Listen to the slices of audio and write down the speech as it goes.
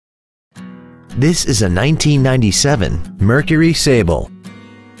This is a 1997 Mercury Sable.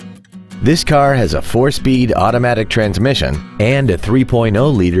 This car has a 4-speed automatic transmission and a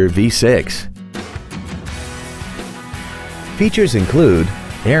 3.0-liter V6. Features include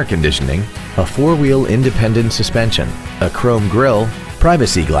air conditioning, a 4-wheel independent suspension, a chrome grille,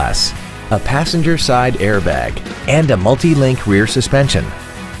 privacy glass, a passenger side airbag, and a multi-link rear suspension.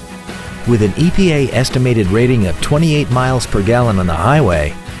 With an EPA estimated rating of 28 miles per gallon on the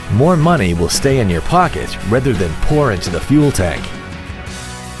highway, more money will stay in your pocket rather than pour into the fuel tank.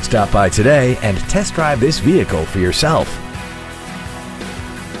 Stop by today and test drive this vehicle for yourself.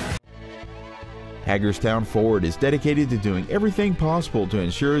 Hagerstown Ford is dedicated to doing everything possible to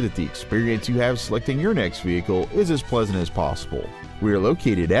ensure that the experience you have selecting your next vehicle is as pleasant as possible. We are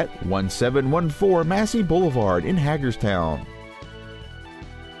located at 1714 Massey Boulevard in Hagerstown.